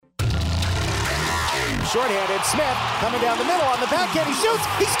shorthanded. Smith coming down the middle on the backhand. He shoots.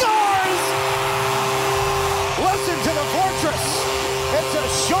 He scores! Listen to the fortress. It's a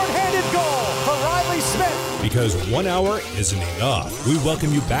shorthanded goal for Riley Smith. Because 1 hour isn't enough, we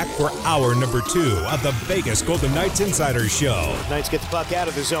welcome you back for hour number 2 of the Vegas Golden Knights Insider Show. Knights get the puck out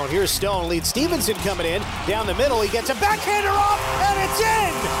of the zone. Here's Stone. Leads Stevenson coming in. Down the middle. He gets a backhander off, and it's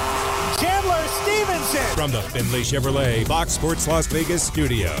in! Chandler Stevenson. From the Findlay Chevrolet Fox Sports Las Vegas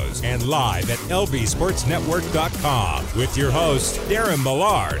studios and live at lvsportsnetwork.com with your hosts, Darren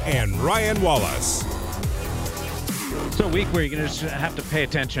Millard and Ryan Wallace. So a week where you're going to have to pay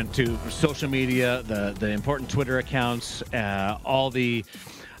attention to social media, the important Twitter accounts, all the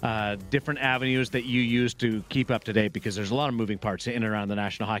different avenues that you use to keep up to date, because there's a lot of moving parts in and around the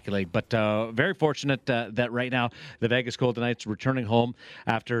National Hockey League. But very fortunate that right now the Vegas Golden Knights returning home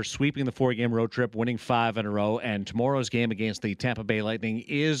after sweeping the 4-game road trip, winning 5 in a row, and tomorrow's game against the Tampa Bay Lightning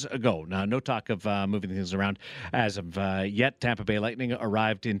is a go. Now, no talk of moving things around as of yet. Tampa Bay Lightning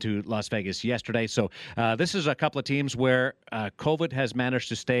arrived into Las Vegas yesterday. So this is a couple of teams where COVID has managed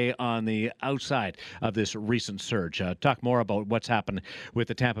to stay on the outside of this recent surge. Talk more about what's happened with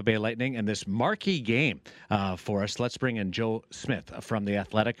the Tampa Bay Lightning and this marquee game for us. Let's bring in Joe Smith from The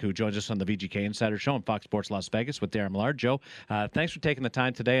Athletic, who joins us on the VGK Insider Show on Fox Sports Las Vegas with Darren Millard. Joe, thanks for taking the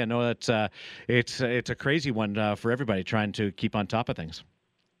time today. I know that it's a crazy one for everybody trying to keep on top of things.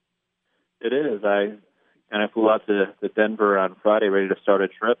 It is. I kind of flew out to Denver on Friday ready to start a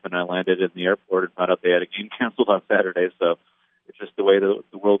trip, and I landed in the airport and found out they had a game canceled on Saturday. So it's just the way the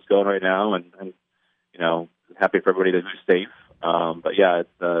world's going right now, and you know, happy for everybody who's safe. But yeah,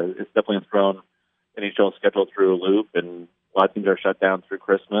 it's definitely thrown NHL schedule through a loop, and a lot of teams are shut down through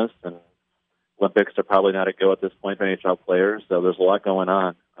Christmas, and Olympics are probably not a go at this point for NHL players. So there's a lot going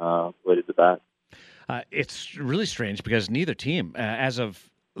on related to that. It's really strange because neither team, as of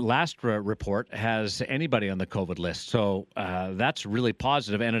last report, has anybody on the COVID list. So that's really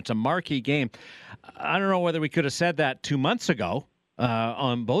positive, and it's a marquee game. I don't know whether we could have said that 2 months ago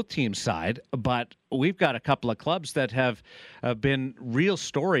on both teams' side, but we've got a couple of clubs that have been real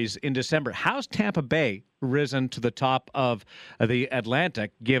stories in December. How's Tampa Bay risen to the top of the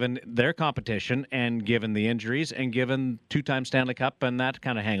Atlantic, given their competition and given the injuries and given two-time Stanley Cup and that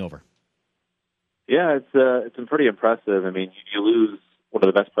kind of hangover? Yeah, it's been pretty impressive. I mean, you lose one of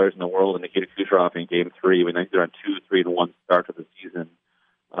the best players in the world in Nikita Kucherov in Game 3. I think they're on 2-3-1 start to the season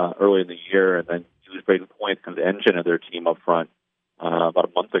early in the year, and then you lose Braden Point, kind of the engine of their team up front, about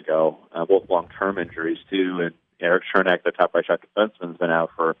a month ago. Both long-term injuries, too, and Eric Chernak, the top right-shot defenseman, has been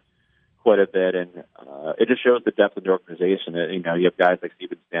out for quite a bit, and it just shows the depth of the organization. You know, you have guys like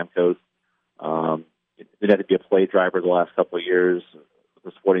Steven Stamkos. It had to be a play driver the last couple of years.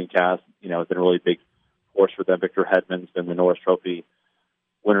 The supporting cast, you know, has been a really big force for them. Victor Hedman's been the Norris Trophy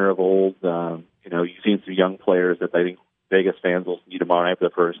winner of old. You know, you've seen some young players that I think Vegas fans will see tomorrow night for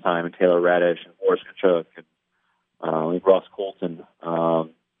the first time, and Taylor Radish and Boris Kachuk and Ross Colton,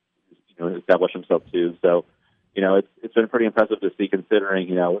 you know, established himself too. So, you know, it's been pretty impressive to see, considering,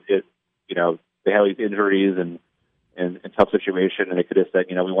 you know, they have these injuries and tough situation, and they could have said,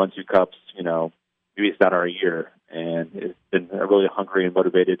 you know, we won 2 cups, you know, maybe it's not our year. And it's been a really hungry and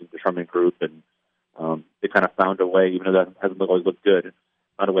motivated and determined group, and they kind of found a way, even though that hasn't always looked good,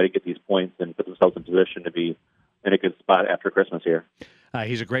 found a way to get these points and put themselves in position to be in a good spot after Christmas here.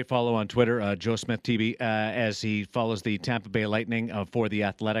 He's a great follow on Twitter, Joe Smith TV, as he follows the Tampa Bay Lightning for The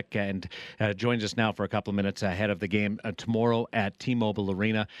Athletic, and joins us now for a couple of minutes ahead of the game tomorrow at T-Mobile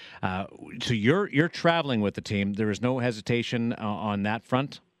Arena. So you're traveling with the team. There is no hesitation on that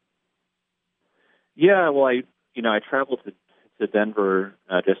front? Yeah, well, I traveled to Denver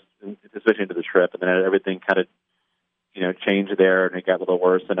just switching into the trip, and then everything kind of, you know, changed there, and it got a little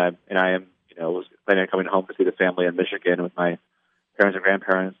worse. And I am, you know, was planning on coming home to see the family in Michigan with my parents and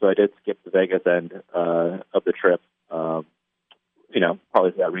grandparents, so I did skip the Vegas end of the trip. You know,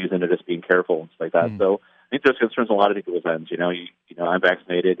 probably for that reason of just being careful and stuff like that. So I think there's concerns on a lot of people's ends. You know, I'm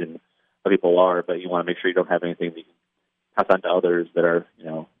vaccinated, and other people are, but you want to make sure you don't have anything that you can pass on to others that are, you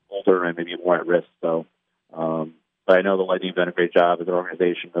know, older and maybe more at risk. So, but I know the Lightning have done a great job as an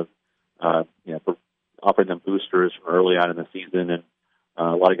organization of, you know, for offering them boosters from early on in the season, and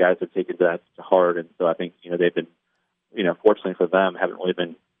a lot of guys have taken that to heart. And so I think, you know, they've been, you know, fortunately for them, haven't really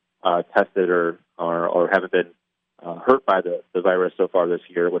been tested or haven't been hurt by the virus so far this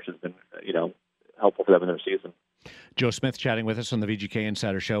year, which has been, you know, helpful for them in their season. Joe Smith chatting with us on the VGK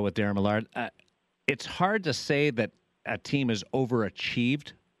Insider Show with Darren Millard. It's hard to say that a team has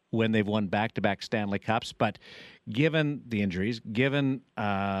overachieved when they've won back-to-back Stanley Cups, but given the injuries, given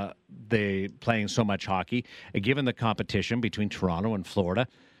they playing so much hockey, given the competition between Toronto and Florida,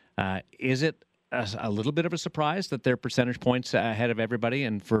 is it a little bit of a surprise that they're percentage points ahead of everybody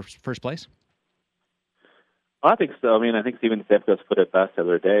in first place? I think so. I mean, I think Steven Stamkos put it best the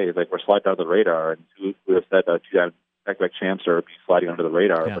other day. It's like we're sliding under the radar, and who would have said two-time back-to-back champs are be sliding under the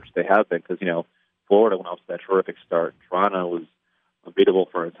radar, which they have been, because Florida went off to that terrific start. Toronto was unbeatable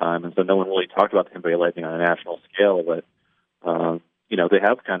for a time, and so no one really talked about the Tampa Bay Lightning on a national scale. But they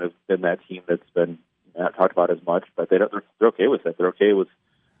have kind of been that team that's been not talked about as much, but they're okay with it. They're okay with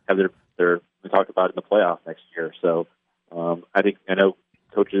having their we talked about in the playoffs next year. So I know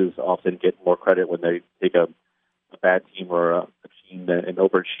coaches often get more credit when they take a bad team or a team and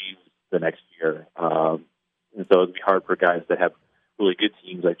overachieve the next year. And so it'd be hard for guys that have really good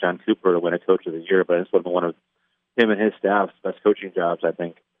teams like John Cooper to win a Coach of the Year, but it's one of him and his staff's best coaching jobs, I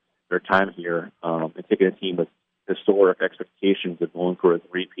think, their time here, and taking a team with historic expectations and going for a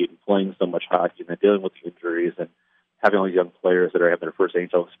repeat and playing so much hockey and then dealing with the injuries and having all these young players that are having their first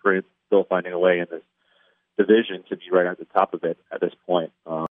NHL experience, still finding a way in this division to be right at the top of it at this point.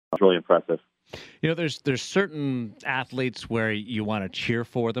 It's really impressive. There's certain athletes where you want to cheer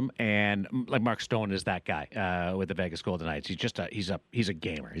for them, and like Mark Stone is that guy with the Vegas Golden Knights. He's a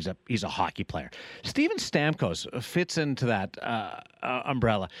gamer. He's a hockey player. Steven Stamkos fits into that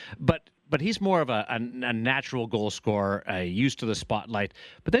umbrella, but he's more of a natural goal scorer, used to the spotlight.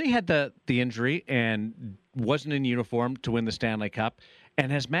 But then he had the injury and wasn't in uniform to win the Stanley Cup, and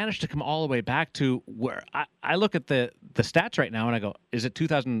has managed to come all the way back to where I look at the stats right now and I go, is it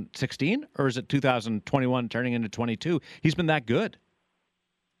 2016 or is it 2021 turning into 22? He's been that good.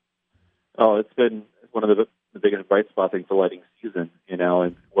 Oh, it's been one of the biggest bright spots for the Lightning season,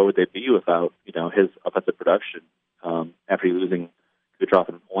 and what would they be without, his offensive production after losing Kucherov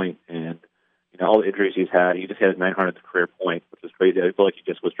and Point, and all the injuries he's had. He just had his 900th career point, which is crazy. I feel like he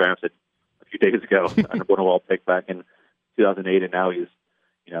just was drafted a few days ago. I won a World pick back in 2008, and now he's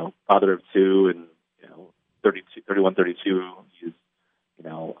father of two, and 31, 32. He's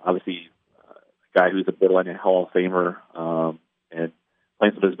obviously a guy who's a borderline Hall of Famer, and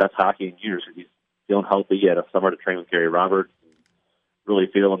playing some of his best hockey in years. He's feeling healthy. He had a summer to train with Gary Roberts, and really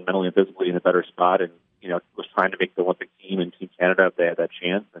feeling mentally and physically in a better spot, and was trying to make the Olympic team and Team Canada if they had that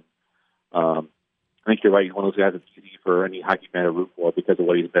chance. And I think you're right. He's one of those guys that's easy for any hockey fan to root for because of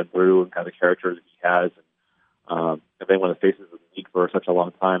what he's been through and kind of the character that he has. And if they want to face the league for such a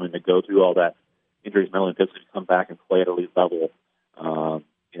long time and to go through all that injuries, mentally and physically, to come back and play at elite level,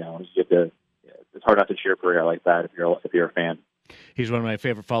 you have to. It's hard not to cheer for a guy like that if you're a fan. He's one of my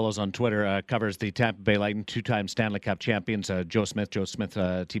favorite follows on Twitter. Covers the Tampa Bay Lightning, two-time Stanley Cup champions, Joe Smith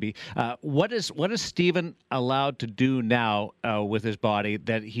TB. What is Steven allowed to do now with his body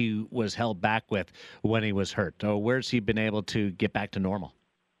that he was held back with when he was hurt? Where's he been able to get back to normal?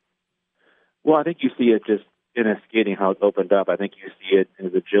 Well, I think you see it just in his skating, how it's opened up. I think you see it in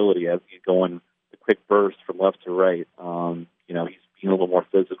his agility as he's going the quick burst from left to right. He's being a little more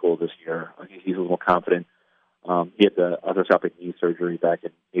physical this year. He's a little more confident. He had the arthroscopic knee surgery back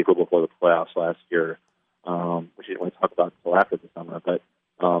in April before the playoffs last year, which he didn't really talk about until after the summer. But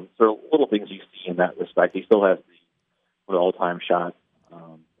so little things you see in that respect. He still has the all-time shot,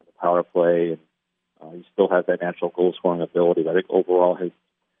 the power play, and he still has that natural goal-scoring ability. But I think overall his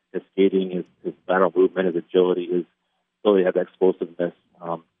skating, his lateral movement, his agility, his ability to have that explosiveness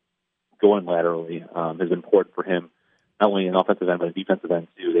going laterally is important for him, not only in offensive end, but in defensive end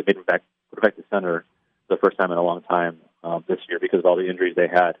too. They made him put him back to center the first time in a long time this year because of all the injuries they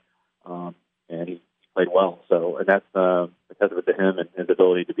had, and he played well. So, and that's because of it to him and his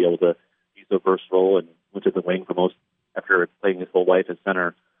ability to be able to be so versatile and went to the wing for most after playing his whole life at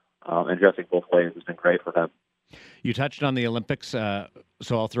center and dressing both ways has been great for him. You touched on the Olympics, so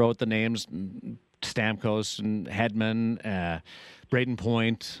I'll throw out the names: Stamkos and Hedman, Braden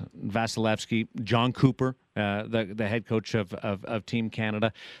Point, Vasilevsky, John Cooper, the head coach of Team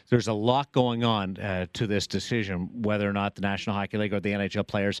Canada. There's a lot going on to this decision, whether or not the National Hockey League or the NHL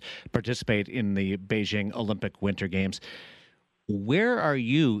players participate in the Beijing Olympic Winter Games. Where are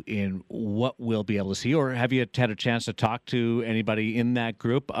you in what we'll be able to see, or have you had a chance to talk to anybody in that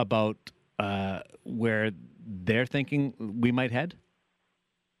group about where they're thinking we might head?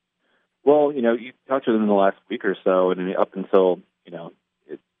 Well, you talked to them in the last week or so, and up until,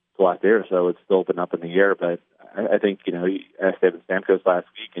 it's the last day or so, it's still been up in the air. But I think, he asked Steven Stamkos last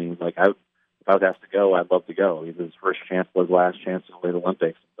week, and he was like, if I was asked to go, I'd love to go. His first chance was last chance to play the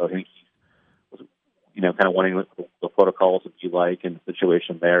Olympics. So I think he was, kind of wanting the protocols would be like and the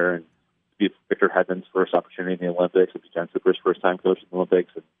situation there. And it'd be Victor Hedman's first opportunity in the Olympics. It'd be John Cooper's first time coaching the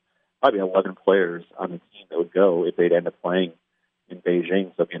Olympics. And probably 11 players on the team that would go if they'd end up playing in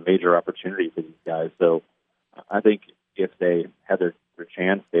Beijing. So it'd be a major opportunity for these guys. So I think if they had their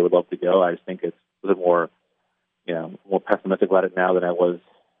chance, they would love to go. I just think it's bit more, more pessimistic about it now than I was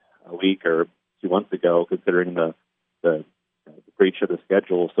a week or 2 months ago, considering the breach of the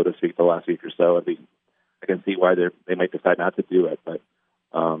schedule, so to speak, the last week or so. I can see why they might decide not to do it, but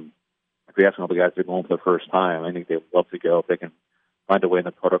if we ask all the guys that are going for the first time, I think they'd love to go if they can find a way in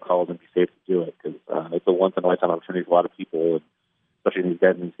the protocols and be safe to do it, because it's a once-in-a-lifetime opportunity for a lot of people, and especially these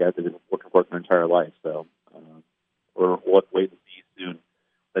guys have been working for their entire life. So we'll wait and see soon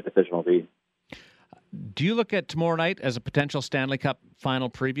what that decision will be. Do you look at tomorrow night as a potential Stanley Cup final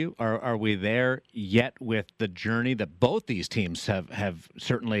preview? Are we there yet with the journey that both these teams have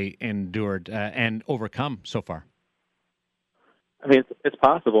certainly endured and overcome so far? I mean, it's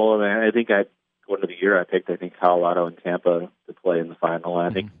possible. I mean, I think going into the year, I picked, Colorado and Tampa to play in the final. And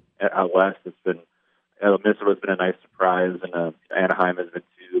I think out west, Minnesota's been a nice surprise, and Anaheim has been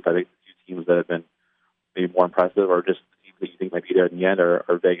too. But I think the two teams that have been maybe more impressive, or just the teams that you think might be there in the end, are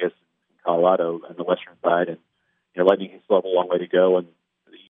Vegas and Colorado on the western side. And Lightning still have a long way to go, and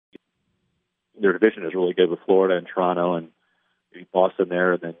their division is really good with Florida and Toronto, and maybe Boston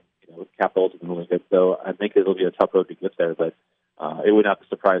there, and then Capitals have been really good. So I think it'll be a tough road to get there, but it would not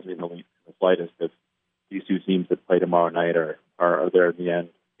surprise me in the slightest if these two teams that play tomorrow night are there in the end,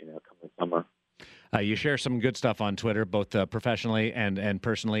 come the summer. You share some good stuff on Twitter, both professionally and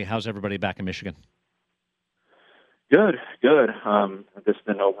personally. How's everybody back in Michigan? Good. I've just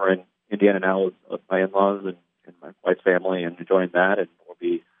been over in Indiana now with my in-laws and my wife's family, and enjoying that. And we'll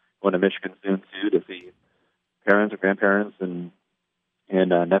be going to Michigan soon too to see parents or grandparents and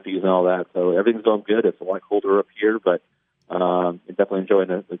nephews and all that. So everything's going good. It's a lot colder up here, but I'm definitely enjoying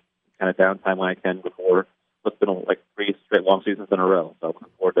the kind of downtime when I can before what's been like 3 straight long seasons in a row. So I'm looking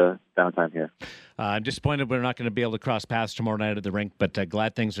forward to downtime here. I'm disappointed we're not going to be able to cross paths tomorrow night at the rink, but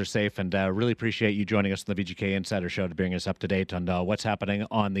glad things are safe, and really appreciate you joining us on the VGK Insider Show to bring us up to date on what's happening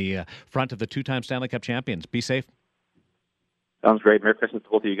on the front of the 2-time Stanley Cup champions. Be safe. Sounds great. Merry Christmas to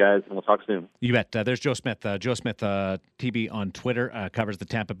both of you guys, and we'll talk soon. You bet. There's Joe Smith. Joe Smith, TB on Twitter, covers the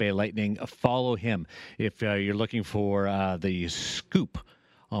Tampa Bay Lightning. Follow him if you're looking for the scoop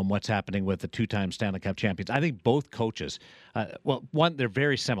on what's happening with the 2-time Stanley Cup champions. I think both coaches, they're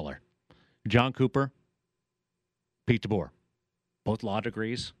very similar. John Cooper, Pete DeBoer, both law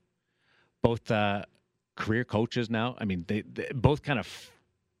degrees, both career coaches now. I mean, they both kind of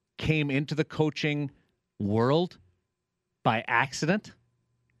came into the coaching world by accident.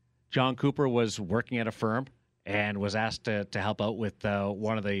 John Cooper was working at a firm and was asked to help out with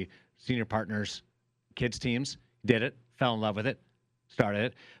one of the senior partners' kids' teams. Did it, fell in love with it, started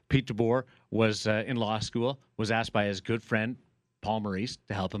it. Pete DeBoer was in law school, was asked by his good friend, Paul Maurice,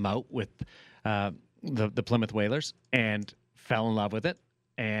 to help him out with the Plymouth Whalers, and fell in love with it.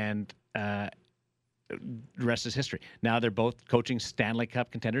 And the rest is history. Now they're both coaching Stanley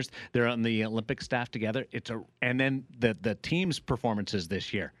Cup contenders. They're on the Olympic staff together. And then the team's performances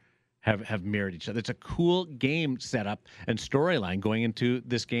this year have mirrored each other. It's a cool game setup and storyline going into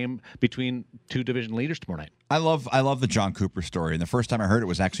this game between two division leaders tomorrow night. I love the John Cooper story, and the first time I heard it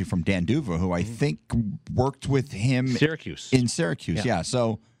was actually from Dan Duva, who I think worked with him in Syracuse. Yeah.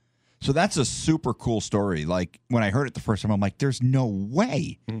 So that's a super cool story. Like when I heard it the first time, I'm like, there's no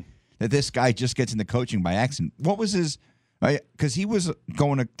way that this guy just gets into coaching by accident. What was his? Because he was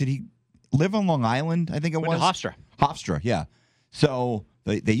going to. Did he live on Long Island? I think it was Hofstra. Yeah. So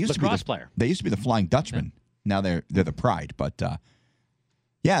they used to be player. They used to be the Flying Dutchman. Yeah. Now they're the Pride. But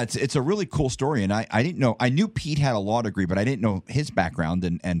yeah, it's a really cool story. And I didn't know. I knew Pete had a law degree, but I didn't know his background.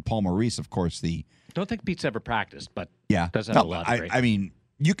 And Paul Maurice, of course, Don't think Pete's ever practiced, but yeah, does have a law degree. I mean,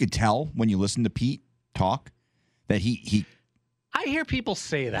 you could tell when you listen to Pete talk that he. I hear people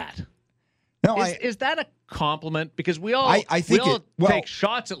say that. No, is that a compliment? Because we all take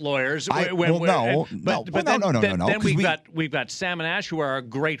shots at lawyers. No. Then we've got Sam and Ash, who are our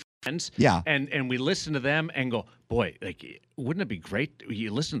great friends. Yeah, and we listen to them and go, boy, like, wouldn't it be great?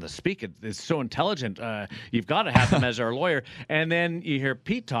 You listen to the speak; it's so intelligent. You've got to have him as our lawyer. And then you hear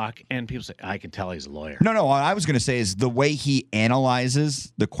Pete talk, and people say, I can tell he's a lawyer. No. What I was going to say is the way he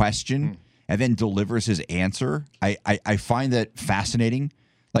analyzes the question and then delivers his answer. I find that fascinating.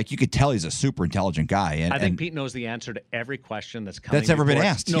 Like, you could tell he's a super intelligent guy. And I think Pete knows the answer to every question that's ever been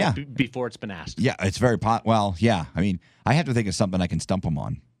asked. Before it's been asked. Yeah, it's very well, yeah. I mean, I have to think of something I can stump him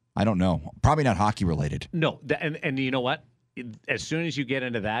on. I don't know. Probably not hockey related. No, and you know what? As soon as you get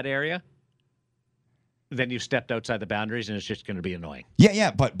into that area, then you've stepped outside the boundaries, and it's just going to be annoying.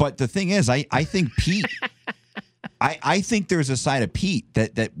 Yeah. But the thing is, I think Pete. I think there's a side of Pete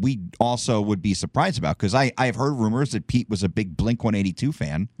that we also would be surprised about, because I've heard rumors that Pete was a big Blink-182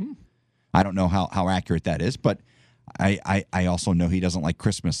 fan. I don't know how accurate that is, but I also know he doesn't like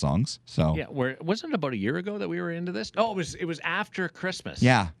Christmas songs. So yeah, wasn't it about a year ago that we were into this? Oh, it was after Christmas.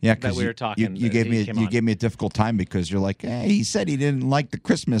 Yeah, that we were talking. You gave me a difficult time because you're like, hey, he said he didn't like the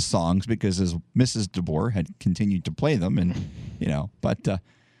Christmas songs because his Mrs. DeBoer had continued to play them, and but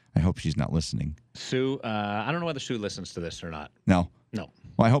I hope she's not listening. Sue, I don't know whether Sue listens to this or not. No.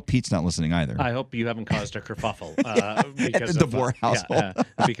 Well, I hope Pete's not listening either. I hope you haven't caused a kerfuffle because at the DeBoer household.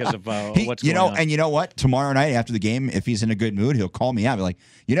 Because of what's going on. And you know what? Tomorrow night after the game, if he's in a good mood, he'll call me out. Be like,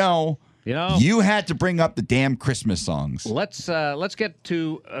 you had to bring up the damn Christmas songs. Let's get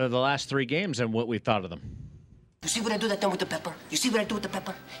to the last 3 games and what we thought of them. You see what I do that time with the pepper? You see what I do with the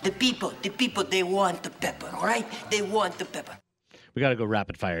pepper? The people, they want the pepper, all right? They want the pepper. We got to go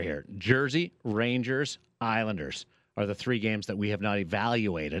rapid fire here. Jersey, Rangers, Islanders are the 3 games that we have not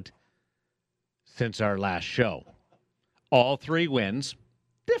evaluated since our last show. All 3 wins,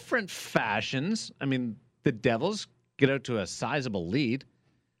 different fashions. I mean, the Devils get out to a sizable lead.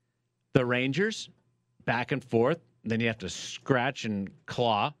 The Rangers, back and forth. Then you have to scratch and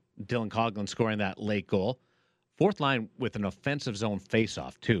claw. Dylan Coghlan scoring that late goal. Fourth line with an offensive zone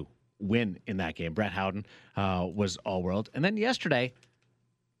faceoff, too. Win in that game. Brett Howden was all-world. And then yesterday,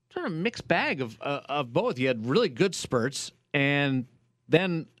 sort of a mixed bag of both. You had really good spurts, and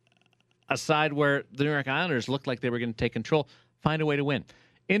then a side where the New York Islanders looked like they were going to take control, find a way to win.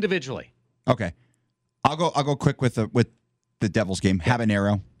 Individually. Okay. I'll go quick with the Devils game.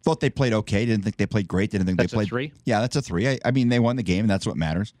 Habanero. Thought they played okay. Didn't think they played great. Didn't think that's they played. A 3? Yeah, that's a 3. I mean, they won the game, and that's what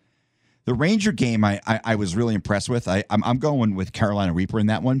matters. The Ranger game, I was really impressed with. I'm going with Carolina Reaper in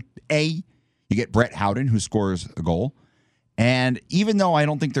that one. You get Brett Howden, who scores a goal. And even though I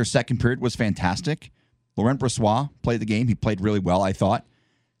don't think their second period was fantastic, Laurent Brossoit played the game. He played really well, I thought.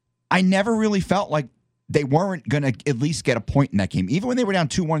 I never really felt like they weren't going to at least get a point in that game. Even when they were down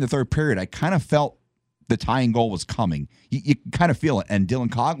 2-1 in the third period, I kind of felt the tying goal was coming. You kind of feel it. And Dylan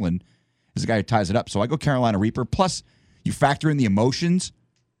Coghlan is the guy who ties it up. So I go Carolina Reaper. Plus, you factor in the emotions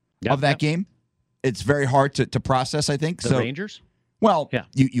of that game. It's very hard to process, I think. The Rangers? Well, yeah.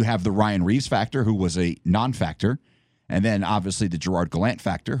 You have the Ryan Reeves factor, who was a non-factor. And then, obviously, the Gerard Gallant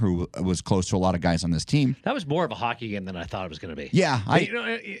factor, who was close to a lot of guys on this team. That was more of a hockey game than I thought it was going to be. Yeah.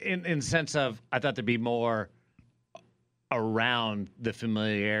 In sense of, I thought there'd be more around the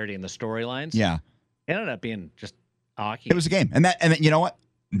familiarity and the storylines. Yeah. It ended up being just hockey. It was a game. And you know what?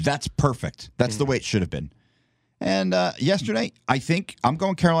 That's perfect. That's the way it should have been. And yesterday, I think I'm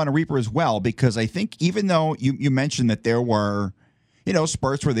going Carolina Reaper as well, because I think even though you mentioned that there were,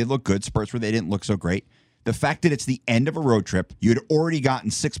 spurts where they looked good, spurts where they didn't look so great, the fact that it's the end of a road trip, you had already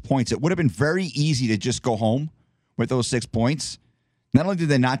gotten 6 points. It would have been very easy to just go home with those 6 points. Not only did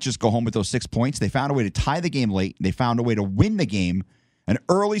they not just go home with those 6 points, they found a way to tie the game late. They found a way to win the game. An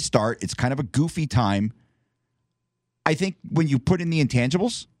early start. It's kind of a goofy time. I think when you put in the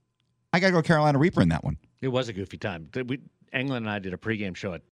intangibles, I got to go Carolina Reaper in that one. It was a goofy time. England and I did a pregame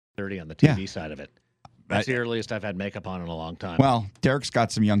show at 30 on the TV side of it. That's the earliest I've had makeup on in a long time. Well, Derek's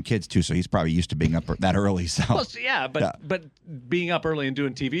got some young kids, too, so he's probably used to being up that early. So. Well, but being up early and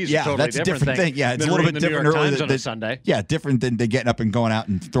doing TV is a totally that's a different thing. Yeah, it's a little bit different early on a Sunday. Yeah, different than getting up and going out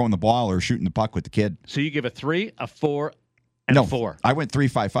and throwing the ball or shooting the puck with the kid. So you give a 3, a 4, and a 4. I went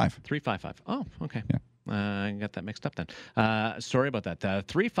 3-5-5. 3-5-5. Oh, okay. Yeah. I got that mixed up then. Sorry about that.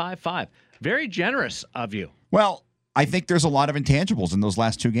 3-5-5. Very generous of you. Well, I think there's a lot of intangibles in those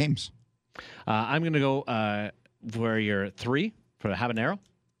last 2 games. I'm going to go for your 3 for the Habanero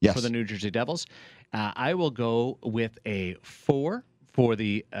for the New Jersey Devils. I will go with a 4 for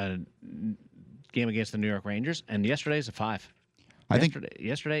the game against the New York Rangers, and yesterday's a 5.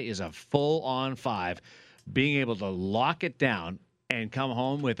 Yesterday is a full-on 5. Being able to lock it down and come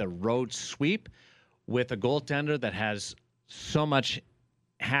home with a road sweep with a goaltender that has so much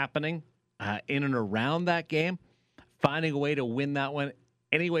happening in and around that game, finding a way to win that one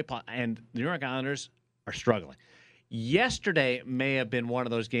anyway. And the New York Islanders are struggling. Yesterday may have been one of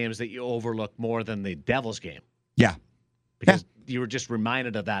those games that you overlook more than the Devils game. Yeah. Because you were just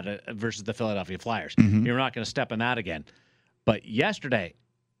reminded of that versus the Philadelphia Flyers. Mm-hmm. You're not going to step in that again. But yesterday,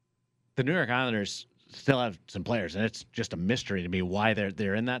 the New York Islanders still have some players, and it's just a mystery to me why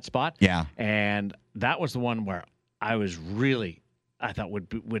they're in that spot. Yeah. And that was the one where I thought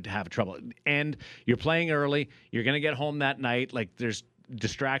would have trouble. And you're playing early. You're going to get home that night. Like, there's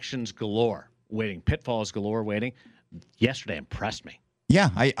distractions galore waiting, pitfalls galore waiting. Yesterday impressed me. Yeah,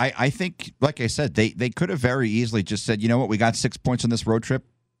 I think, like I said, they could have very easily just said, you know what, we got 6 points on this road trip.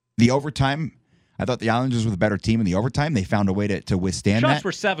 The overtime, I thought the Islanders were the better team in the overtime. They found a way to withstand that. Shots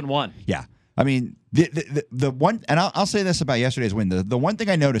were 7-1. Yeah. I mean, the one, and I'll say this about yesterday's win. The one thing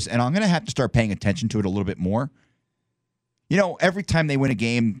I noticed, and I'm going to have to start paying attention to it a little bit more, every time they win a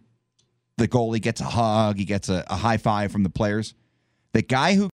game, the goalie gets a hug. He gets a high five from the players. The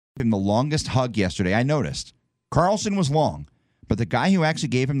guy who gave him the longest hug yesterday, I noticed, Carlson was long, but the guy who actually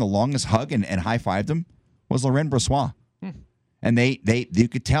gave him the longest hug and high-fived him was Laurent Brossoit. And you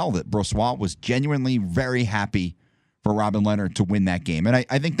could tell that Brossoit was genuinely very happy for Robin Lehner to win that game. And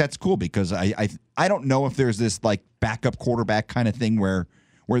I think that's cool because I don't know if there's this like backup quarterback kind of thing where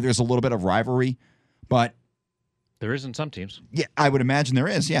there's a little bit of rivalry, but there is in some teams. Yeah, I would imagine there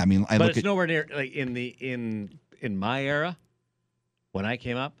is. Yeah, I mean, but it's nowhere near like in my era when I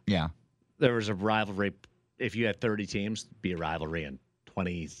came up. Yeah, there was a rivalry. If you had 30 teams, it'd be a rivalry in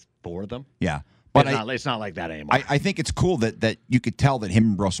 24 of them. Yeah. But it's not like that anymore. I think it's cool that you could tell that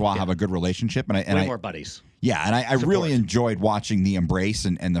him and Brossoit have a good relationship. And more buddies. Yeah, and I really enjoyed watching the embrace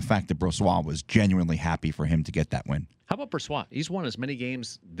and the fact that Brossoit was genuinely happy for him to get that win. How about Brossoit? He's won as many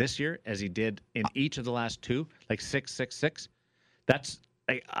games this year as he did in each of the last two, like 6-6-6. That's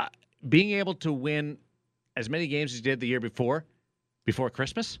being able to win as many games as he did the year before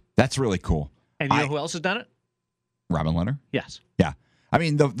Christmas. That's really cool. And you know who else has done it? Robin Lehner? Yes. Yeah. I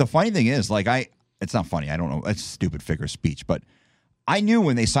mean, the funny thing is, it's not funny. I don't know. It's a stupid figure of speech. But I knew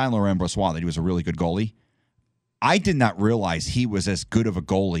when they signed Laurent Brossoit that he was a really good goalie. I did not realize he was as good of a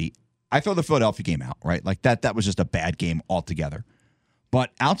goalie. I throw the Philadelphia game out, right? Like that was just a bad game altogether. But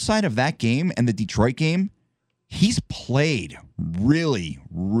outside of that game and the Detroit game, he's played really,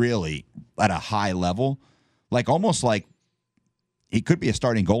 really at a high level. Like almost like he could be a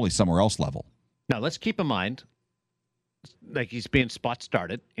starting goalie somewhere else level. Now, let's keep in mind, like he's being spot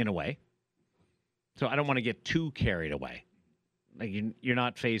started in a way. So I don't want to get too carried away. Like you're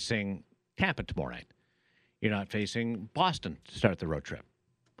not facing Tampa tomorrow night. You're not facing Boston to start the road trip.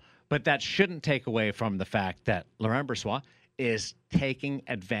 But that shouldn't take away from the fact that Laurent Brossoit is taking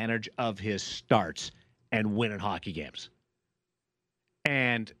advantage of his starts and winning hockey games.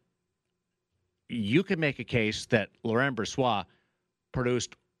 And you can make a case that Laurent Brossoit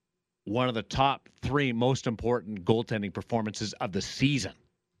produced one of the top 3 most important goaltending performances of the season.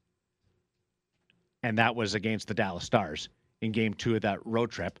 And that was against the Dallas Stars in Game 2 of that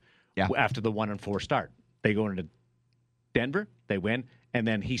road trip after the 1-4 start. They go into Denver, they win, and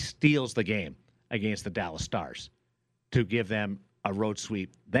then he steals the game against the Dallas Stars to give them a road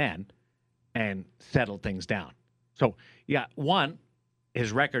sweep then and settle things down. So, yeah,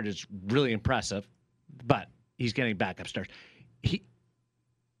 his record is really impressive, but he's getting backup starts.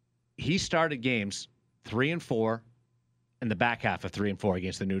 He started games 3-4 in the back half of 3-4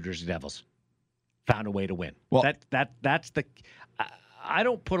 against the New Jersey Devils. Found a way to win. Well, that's the. I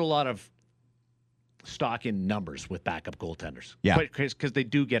don't put a lot of stock in numbers with backup goaltenders. Yeah, because they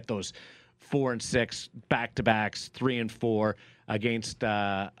do get those 4-6 back-to-backs, 3-4 against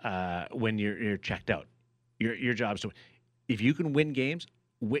when you're checked out. Your job's to. If you can win games,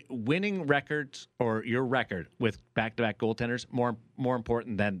 winning records or your record with back-to-back goaltenders more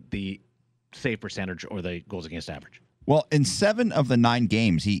important than the save percentage or the goals against average. Well, in 7 of the 9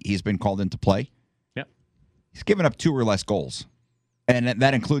 games he's been called into play. Yep. He's given up 2 or less goals. And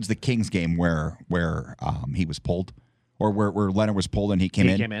that includes the Kings game where he was pulled, or where Leonard was pulled and he came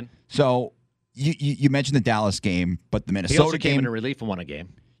in. So you mentioned the Dallas game, but the Minnesota game. He also came game, in a relief and won a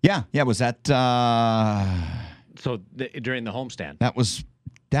game. Yeah. Was that? During the homestand, that was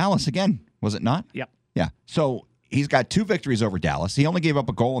Dallas again, was it not? Yep. Yeah. So he's got 2 victories over Dallas. He only gave up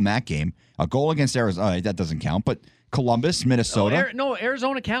a goal in that game. A goal against Arizona, that doesn't count. But Columbus, Minnesota.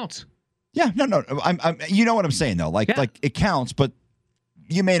 Arizona counts. Yeah. No. I'm you know what I'm saying though. Like it counts, but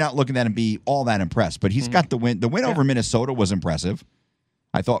you may not look at that and be all that impressed, but he's got the win. The win over Minnesota was impressive.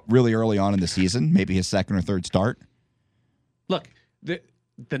 I thought really early on in the season, maybe his second or third start. Look, the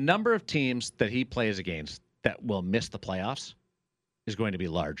number of teams that he plays against that will miss the playoffs is going to be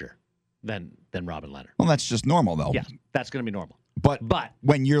larger than Robin Lehner. Well, that's just normal, though. Yeah, that's going to be normal. But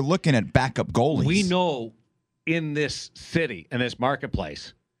when you're looking at backup goalies, we know in this city, in this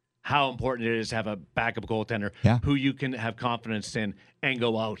marketplace, how important it is to have a backup goaltender who you can have confidence in and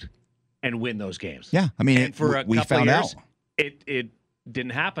go out and win those games. Yeah, I mean, and for a we couple found of years, out it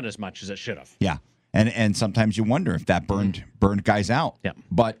didn't happen as much as it should have. Yeah, and sometimes you wonder if that burned guys out. Yeah,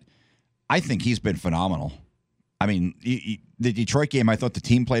 but I think he's been phenomenal. I mean, the Detroit game, I thought the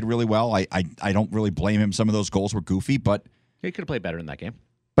team played really well. I don't really blame him. Some of those goals were goofy, but he could have played better in that game.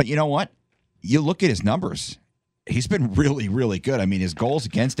 But you know what? You look at his numbers. He's been really, really good. I mean, his goals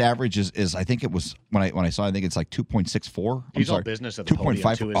against average is I think it was when I saw. I think it's like 2.64. He's all business at the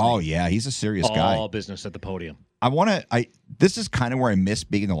podium too, Oh yeah, he's a serious guy. All business at the podium. This is kind of where I miss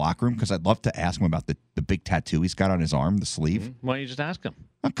being in the locker room because I'd love to ask him about the big tattoo he's got on his arm, the sleeve. Why don't you just ask him?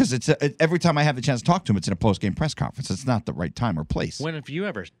 Because every time I have the chance to talk to him, it's in a post-game press conference. It's not the right time or place. When have you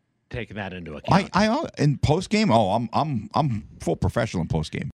ever taken that into account? I in post-game, I'm full professional in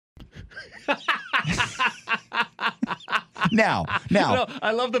post-game. Now,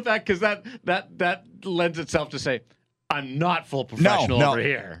 I love the fact because that lends itself to say, I'm not full professional over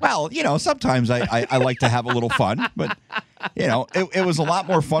here. Well, sometimes I like to have a little fun, but it was a lot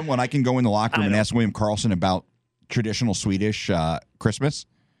more fun when I can go in the locker room and ask William Karlsson about traditional Swedish Christmas.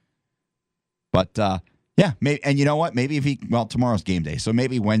 But yeah, maybe, and you know what? Maybe tomorrow's game day, so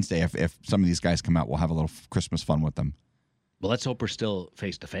maybe Wednesday, if some of these guys come out, we'll have a little Christmas fun with them. Well, let's hope we're still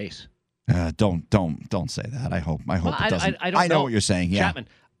face to face. Don't say that. I hope it doesn't. I know what you're saying. Yeah, Chapman.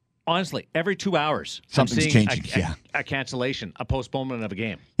 Honestly, every 2 hours, something's changing. A cancellation, a postponement of a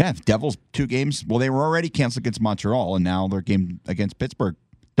game. Yeah, Devils 2 games. Well, they were already canceled against Montreal, and now their game against Pittsburgh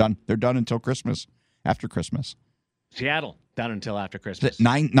done. They're done until Christmas. After Christmas. Seattle done until after Christmas.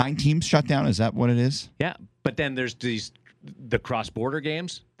 Nine teams shut down. Is that what it is? Yeah, but then there's the cross-border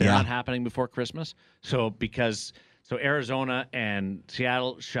games. They're not happening before Christmas. So Arizona and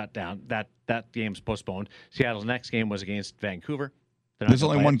Seattle shut down. That game's postponed. Seattle's next game was against Vancouver. There's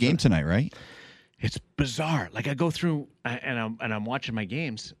only one game tonight, right? It's bizarre. Like I go through and I'm watching my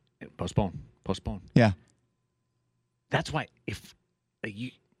games. Postpone. Yeah. That's why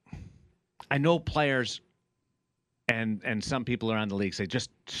I know players and some people around the league say just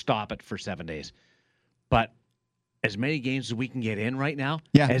stop it for 7 days. But as many games as we can get in right now,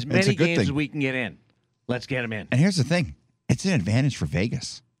 as many games as we can get in, let's get them in. And here's the thing. It's an advantage for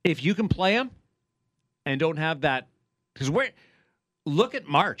Vegas. If you can play them and don't have that, because look at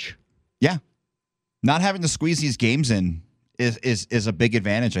March. Yeah. Not having to squeeze these games in is a big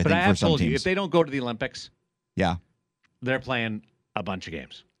advantage, I think, for some teams. You, if they don't go to the Olympics, they're playing a bunch of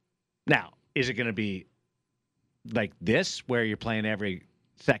games. Now, is it going to be like this where you're playing every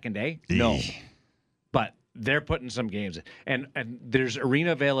second day? No. But they're putting some games in. And there's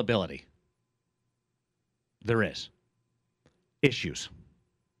arena availability. There is. Issues.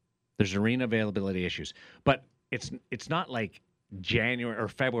 There's arena availability issues. But it's not like January or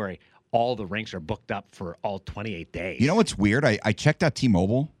February, all the rinks are booked up for all 28 days. You know what's weird? I checked out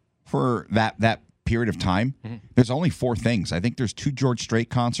T-Mobile for that period of time. Mm-hmm. There's only 4 things. I think there's 2 George Strait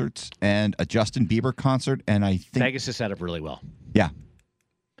concerts and a Justin Bieber concert, and I think Vegas is set up really well. Yeah.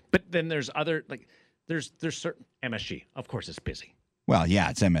 But then there's other, like, there's certain MSG. Of course, it's busy. Well, yeah,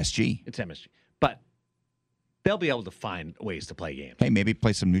 it's MSG. It's MSG. But they'll be able to find ways to play games. Hey, maybe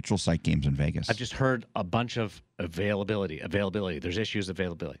play some neutral site games in Vegas. I've just heard a bunch of availability. There's issues with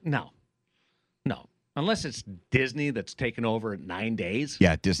availability. No. Unless it's Disney that's taken over 9 days.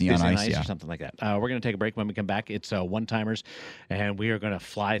 Yeah, Disney on Ice, or something like that. We're going to take a break. When we come back, it's one-timers, and we are going to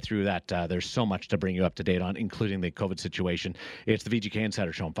fly through that. There's so much to bring you up to date on, including the COVID situation. It's the VGK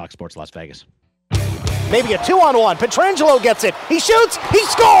Insider Show on Fox Sports Las Vegas. Maybe a 2-on-1. Pietrangelo gets it. He shoots. He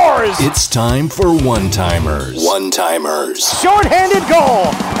scores. It's time for one-timers. One-timers. Short-handed goal.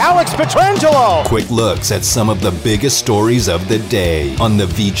 Alex Pietrangelo. Quick looks at some of the biggest stories of the day on the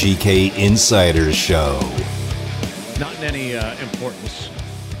VGK Insider Show. Not in any importance,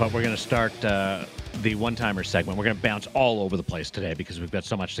 but we're going to start the one-timer segment. We're going to bounce all over the place today because we've got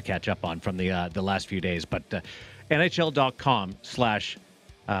so much to catch up on from the last few days. But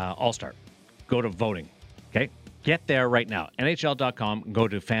NHL.com/All-Star. Go to voting. Okay? Get there right now. NHL.com, go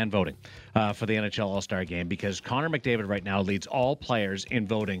to fan voting for the NHL All-Star Game because Connor McDavid right now leads all players in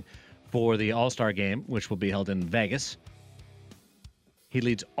voting for the All-Star Game, which will be held in Vegas. He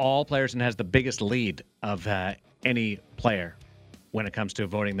leads all players and has the biggest lead of any player when it comes to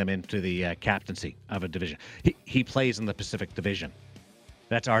voting them into the captaincy of a division. He plays in the Pacific Division.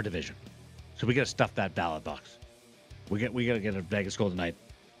 That's our division. So we got to stuff that ballot box. We got to get a Vegas Golden Knight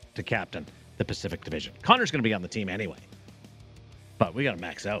to captain the Pacific Division. Connor's going to be on the team anyway, but we got to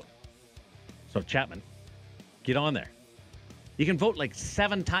max out. So Chapman, get on there. You can vote like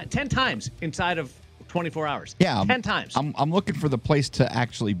 10 times inside of 24 hours. Yeah, 10 times. I'm looking for the place to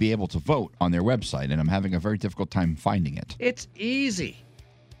actually be able to vote on their website, and I'm having a very difficult time finding it. It's easy.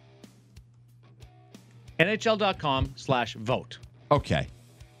 NHL.com/vote. Okay.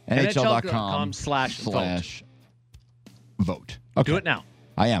 NHL.com/vote. Okay. Do it now.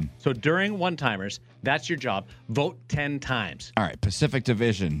 I am. So during one-timers, that's your job. Vote 10 times. All right, Pacific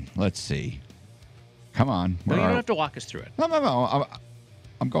Division. Let's see. Come on. No, you don't have to walk us through it. No.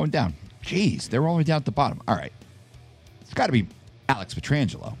 I'm going down. Jeez, they're all the way down at the bottom. All right. It's got to be Alex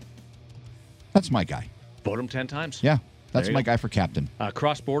Pietrangelo. That's my guy. Vote him 10 times. Yeah, that's my guy for captain.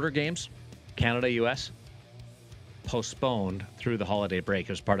 Cross-border games, Canada-U.S., postponed through the holiday break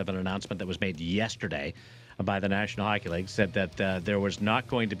as part of an announcement that was made yesterday by the National Hockey League said that there was not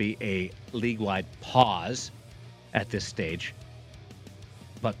going to be a league-wide pause at this stage,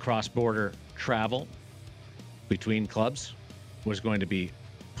 but cross-border travel between clubs was going to be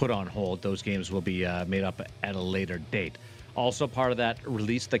put on hold. Those games will be made up at a later date. Also part of that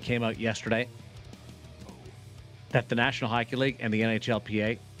release that came out yesterday, that the National Hockey League and the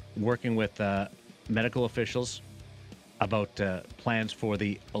NHLPA working with medical officials about plans for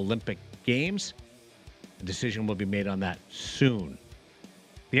the Olympic Games. A decision will be made on that soon.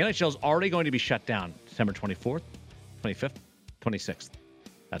 The NHL is already going to be shut down December 24th, 25th, 26th.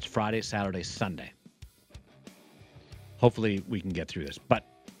 That's Friday, Saturday, Sunday. Hopefully we can get through this. But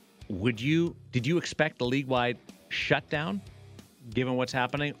did you expect a league-wide shutdown given what's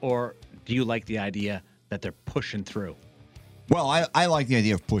happening, or do you like the idea that they're pushing through? Well, I like the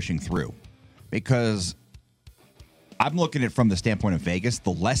idea of pushing through because I'm looking at it from the standpoint of Vegas. The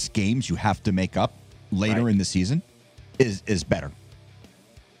less games you have to make up later in the season is better.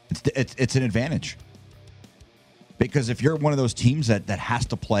 It's an advantage. Because if you're one of those teams that has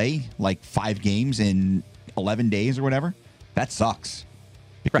to play like 5 games in 11 days or whatever, that sucks.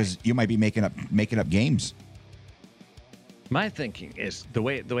 Because you might be making up games. My thinking is the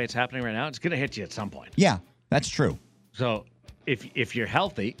way it's happening right now, it's going to hit you at some point. Yeah, that's true. So if you're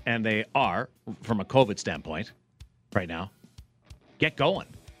healthy, and they are from a COVID standpoint right now, get going.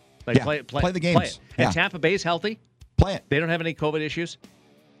 Play the games. Play it. And Tampa Bay's healthy. Play it. They don't have any COVID issues.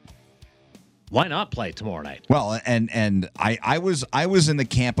 Why not play tomorrow night? Well, and I was in the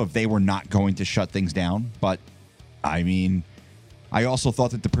camp of they were not going to shut things down, but I mean, I also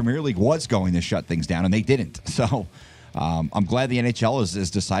thought that the Premier League was going to shut things down, and they didn't. So I'm glad the NHL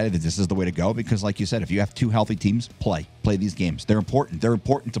has decided that this is the way to go because, like you said, if you have 2 healthy teams, play these games. They're important. They're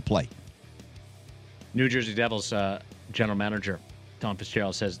important to play. New Jersey Devils general manager Tom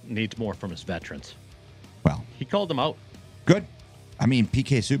Fitzgerald says needs more from his veterans. Well, he called them out. Good. I mean,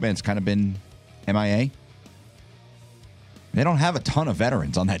 PK Subban's kind of been MIA. They don't have a ton of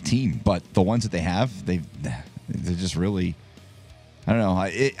veterans on that team, but the ones that they have, they're just really, I don't know.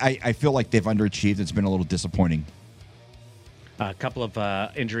 I feel like they've underachieved. It's been a little disappointing. A couple of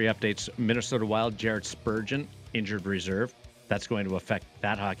injury updates. Minnesota Wild, Jared Spurgeon, injured reserve. That's going to affect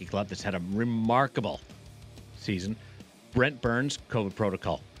that hockey club that's had a remarkable season. Brent Burns, COVID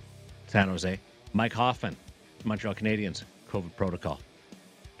protocol, San Jose. Mike Hoffman, Montreal Canadiens, COVID protocol.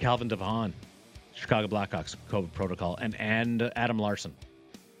 Calvin Devon, Chicago Blackhawks, COVID protocol. And Adam Larson,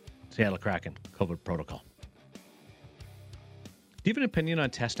 Seattle Kraken, COVID protocol. Do you have an opinion on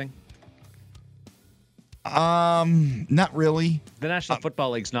testing? Not really. The National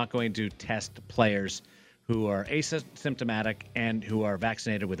Football League's not going to test players who are asymptomatic and who are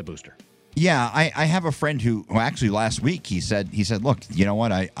vaccinated with a booster. Yeah, I have a friend who actually last week he said, look, you know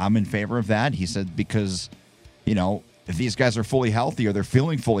what, I'm in favor of that. He said because, you know, if these guys are fully healthy or they're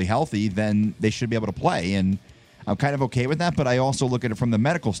feeling fully healthy, then they should be able to play. And I'm kind of okay with that, but I also look at it from the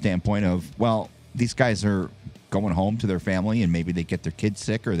medical standpoint of, well, these guys are going home to their family and maybe they get their kids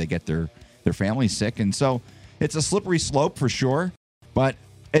sick or they get their family sick. And so it's a slippery slope for sure, but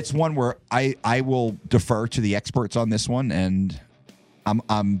it's one where I will defer to the experts on this one. And I'm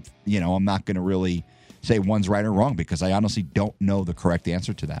not going to really say one's right or wrong because I honestly don't know the correct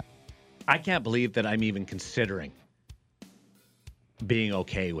answer to that. I can't believe that I'm even considering being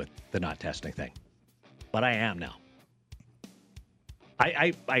okay with the not testing thing, but I am now.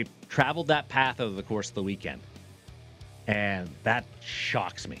 I traveled that path over the course of the weekend, and that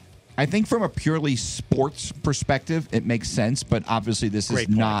shocks me. I think from a purely sports perspective, it makes sense, but obviously this is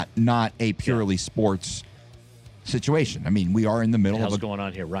not a purely sports situation. I mean, we are in the middle of what's going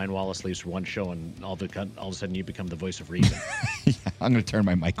on here. Ryan Wallace leaves one show, and all of a sudden you become the voice of reason. Yeah, I'm going to turn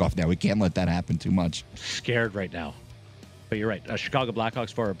my mic off now. We can't let that happen too much. I'm scared right now. But you're right. Chicago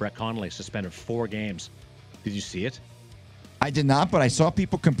Blackhawks forward Brett Connolly suspended 4 games. Did you see it? I did not, but I saw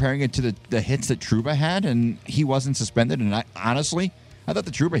people comparing it to the hits that Trouba had, and he wasn't suspended. And I thought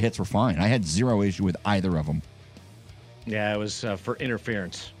the Trouba hits were fine. I had zero issue with either of them. Yeah, it was for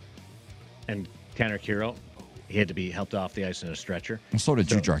interference. And Tanner Kiro, he had to be helped off the ice in a stretcher. Well, so did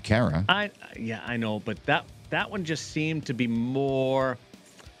Jujhar Khaira. I know, but that one just seemed to be more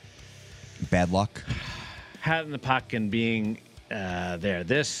bad luck. Having the puck and being there.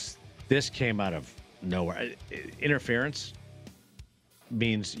 This came out of nowhere. Interference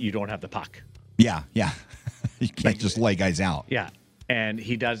means you don't have the puck. Yeah. You can't just lay guys out. Yeah, and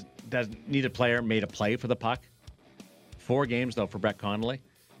he doesn't need a player made a play for the puck. 4 games though for Brett Connolly.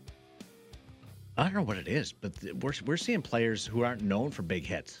 I don't know what it is, but we're seeing players who aren't known for big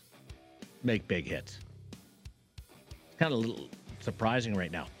hits make big hits. It's kind of a little surprising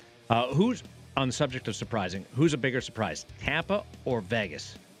right now. on the subject of surprising, who's a bigger surprise, Tampa or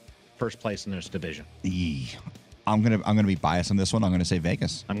Vegas? First place in this division. I'm gonna be biased on this one. I'm gonna say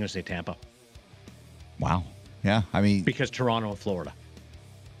Vegas. I'm gonna say Tampa. Wow. Yeah. I mean, because Toronto and Florida.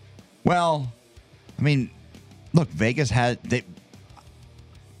 Well, I mean, look, Vegas had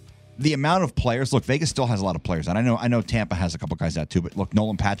the amount of players. Look, Vegas still has a lot of players, and I know Tampa has a couple guys out too. But look,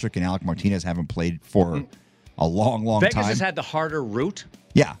 Nolan Patrick and Alec Martinez haven't played for a long time. Vegas has had the harder route.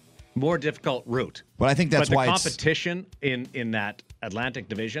 Yeah. More difficult route. But I think that's why the competition in that Atlantic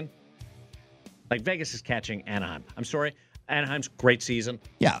division, like Vegas is catching Anaheim. I'm sorry, Anaheim's great season.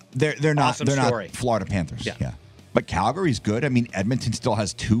 Yeah, they're not awesome they're story. not Florida Panthers. Yeah. But Calgary's good. I mean, Edmonton still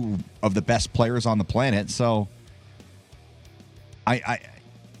has two of the best players on the planet. So,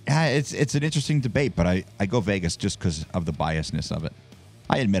 it's an interesting debate, but I go Vegas just because of the biasness of it.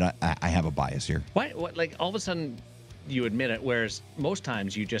 I admit I have a bias here. Why? What? Like all of a sudden, you admit it, whereas most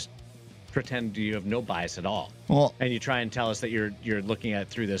times you just pretend you have no bias at all. Well, and you try and tell us that you're looking at it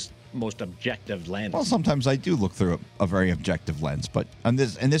through this most objective lens. Well, sometimes I do look through a very objective lens, but in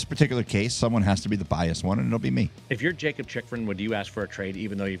this particular case, someone has to be the biased one, and it'll be me. If you're Jacob Chychrun, would you ask for a trade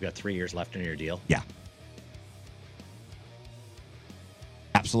even though you've got 3 years left in your deal? Yeah.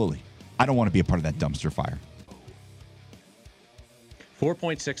 Absolutely. I don't want to be a part of that dumpster fire.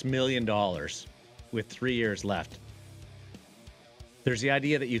 $4.6 million with 3 years left. There's the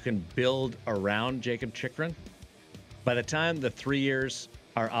idea that you can build around Jacob Chychrun. By the time the 3 years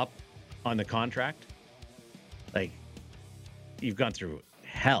are up on the contract, like, you've gone through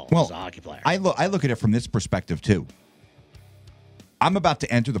hell as a hockey player. I look at it from this perspective, too. I'm about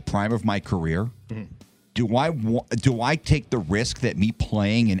to enter the prime of my career. Mm-hmm. Do I take the risk that me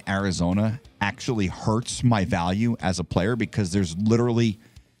playing in Arizona actually hurts my value as a player because there's literally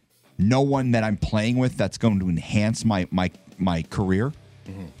no one that I'm playing with that's going to enhance my career?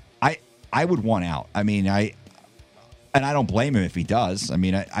 Mm-hmm. I would want out. I mean, I don't blame him if he does. I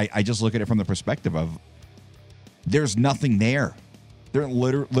mean, I just look at it from the perspective of there's nothing there. They're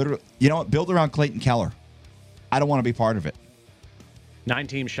literally, you know what? Build around Clayton Keller. I don't want to be part of it. 9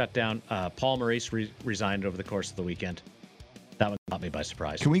 teams shut down. Paul Maurice resigned over the course of the weekend. That one caught me by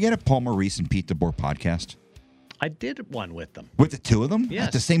surprise. Can we get a Paul Maurice and Pete DeBoer podcast? I did one with them. With the two of them? Yes.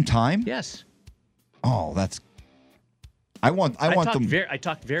 At the same time? Yes. Oh, that's... I want them... I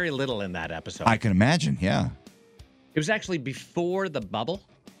talked very little in that episode. I can imagine, yeah. It was actually before the bubble,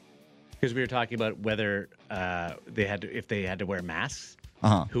 because we were talking about whether if they had to wear masks,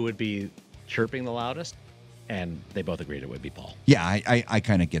 who would be chirping the loudest, and they both agreed it would be Paul. Yeah, I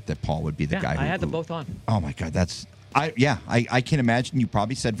kind of get that Paul would be the guy. I had them both on. Oh my God, I can imagine you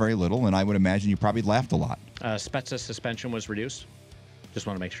probably said very little, and I would imagine you probably laughed a lot. Spezza's suspension was reduced. Just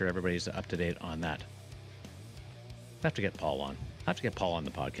want to make sure everybody's up to date on that. I have to get Paul on. I have to get Paul on the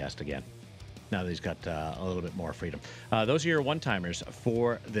podcast again, now that he's got a little bit more freedom. Those are your one-timers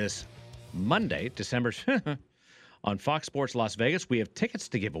for this Monday, December on Fox Sports Las Vegas. We have tickets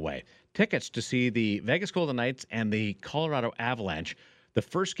to give away. Tickets to see the Vegas Golden Knights and the Colorado Avalanche, the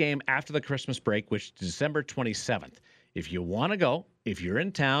first game after the Christmas break, which is December 27th. If you want to go, if you're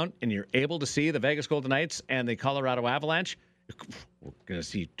in town and you're able to see the Vegas Golden Knights and the Colorado Avalanche, we're going to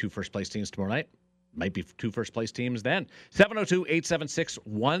see 2 first-place teams tomorrow night. Might be 2 first-place teams then.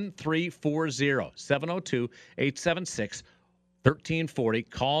 702-876-1340. 702-876-1340.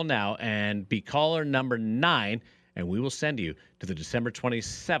 Call now and be caller number 9, and we will send you to the December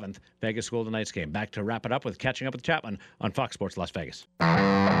 27th Vegas Golden Knights game. Back to wrap it up with Catching Up with Chapman on Fox Sports Las Vegas.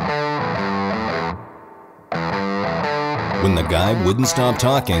 When the guy wouldn't stop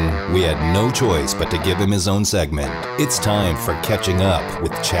talking, we had no choice but to give him his own segment. It's time for Catching Up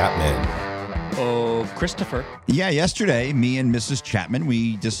with Chapman. Oh, Christopher. Yeah, yesterday, me and Mrs. Chapman,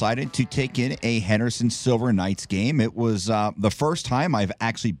 we decided to take in a Henderson Silver Knights game. It was the first time I've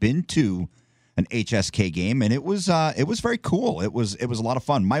actually been to an HSK game, and it was very cool. It was a lot of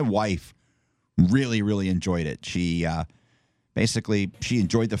fun. My wife really, really enjoyed it. She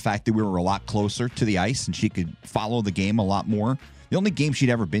enjoyed the fact that we were a lot closer to the ice and she could follow the game a lot more. The only game she'd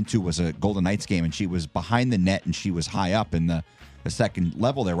ever been to was a Golden Knights game, and she was behind the net and she was high up in the second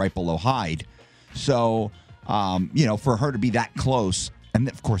level there, right below Hyde. So, for her to be that close, and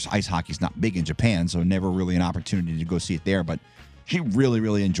of course, ice hockey's not big in Japan, so never really an opportunity to go see it there, but she really,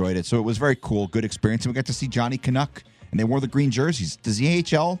 really enjoyed it. So it was very cool, good experience. And we got to see Johnny Canuck, and they wore the green jerseys. Does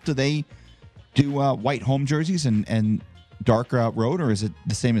the AHL, do they do white home jerseys and dark road, or is it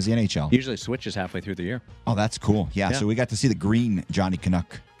the same as the NHL? Usually switches halfway through the year. Oh, that's cool. Yeah, so we got to see the green Johnny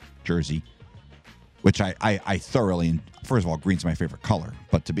Canuck jersey, which I thoroughly, first of all, green's my favorite color,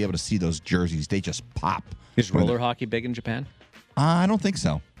 but to be able to see those jerseys, they just pop. Is roller hockey big in Japan? I don't think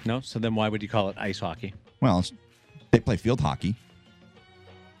so. No? So then why would you call it ice hockey? Well, they play field hockey.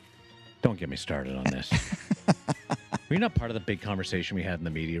 Don't get me started on this. Were you not part of the big conversation we had in the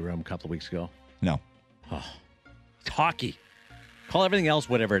media room a couple of weeks ago? No. Oh, it's hockey. Call everything else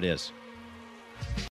whatever it is.